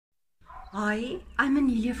Hi, I'm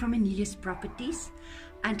Anelia from Anelia's Properties,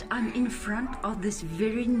 and I'm in front of this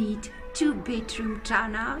very neat 2-bedroom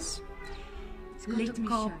townhouse. It's got a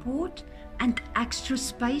carport and extra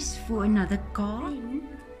space for another car.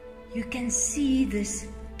 You can see this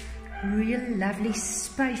real lovely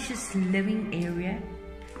spacious living area.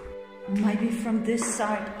 Maybe from this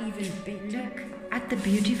side even better. Look at the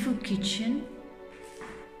beautiful kitchen.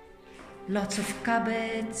 Lots of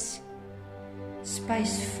cupboards.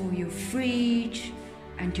 Space for your fridge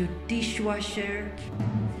and your dishwasher.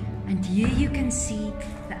 And here you can see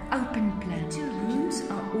the open plan. 2 rooms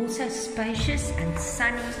are also spacious and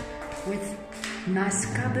sunny with nice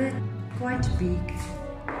cupboard, quite big,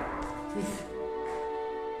 with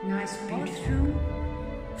nice bathroom,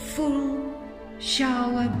 full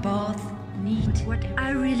shower, bath, neat. What I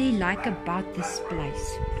really like about this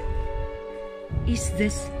place is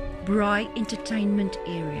this braai entertainment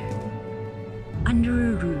area. Under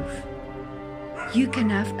a roof, you can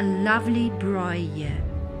have a lovely braai here,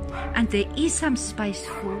 and there is some space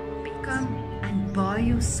for come and buy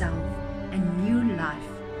yourself a new life.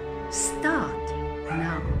 Start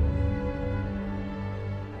now.